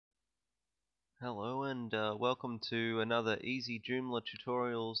Hello and welcome to another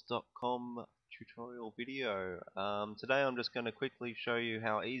easyjoomlatutorials.com tutorial video. Today I'm just going to quickly show you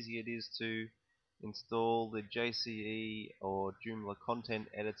how easy it is to install the JCE or Joomla content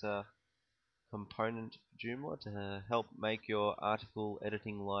editor component for Joomla to help make your article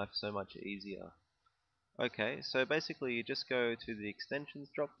editing life so much easier. Okay, so basically you just go to the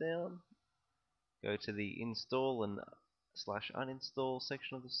extensions drop down, go to the install and / uninstall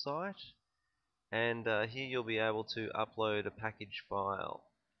section of the site, and here you'll be able to upload a package file.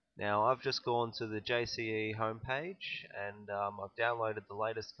 Now I've just gone to the JCE homepage and I've downloaded the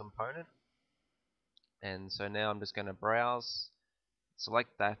latest component, and so now I'm just going to browse,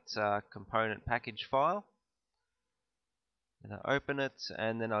 select that component package file, and open it,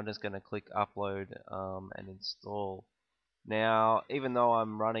 and then I'm just going to click upload and install. Now even though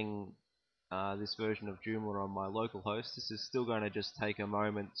I'm running this version of Joomla on my local host, this is still going to just take a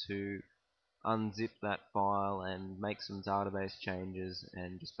moment to unzip that file and make some database changes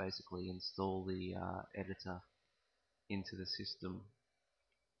and just basically install the editor into the system.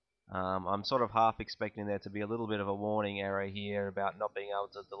 I'm sort of half expecting there to be a little bit of a warning error here about not being able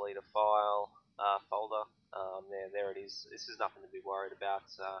to delete a file folder. There it is. This is nothing to be worried about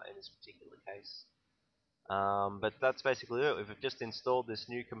in this particular case. But that's basically it. We've just installed this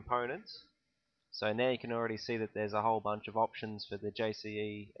new component. So now you can already see that there's a whole bunch of options for the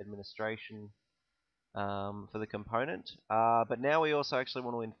JCE administration for the component. But now we also actually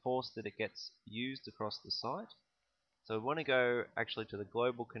want to enforce that it gets used across the site. So we want to go actually to the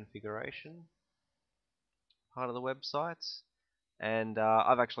global configuration part of the website, and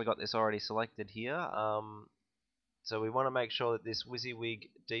I've actually got this already selected here. So we want to make sure that this wysiwyg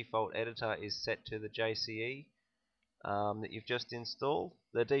default editor is set to the JCE that you've just installed.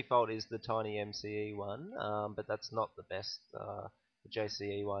 The default is the TinyMCE one, but that's not the best. The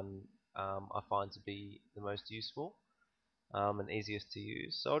JCE one I find to be the most useful and easiest to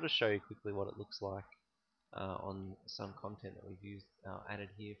use. So I'll just show you quickly what it looks like on some content that we've used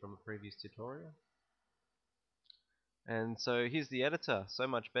added here from a previous tutorial. And so here's the editor, so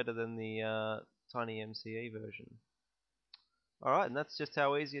much better than the TinyMCE version. Alright, and that's just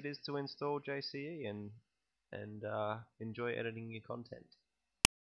how easy it is to install JCE and enjoy editing your content.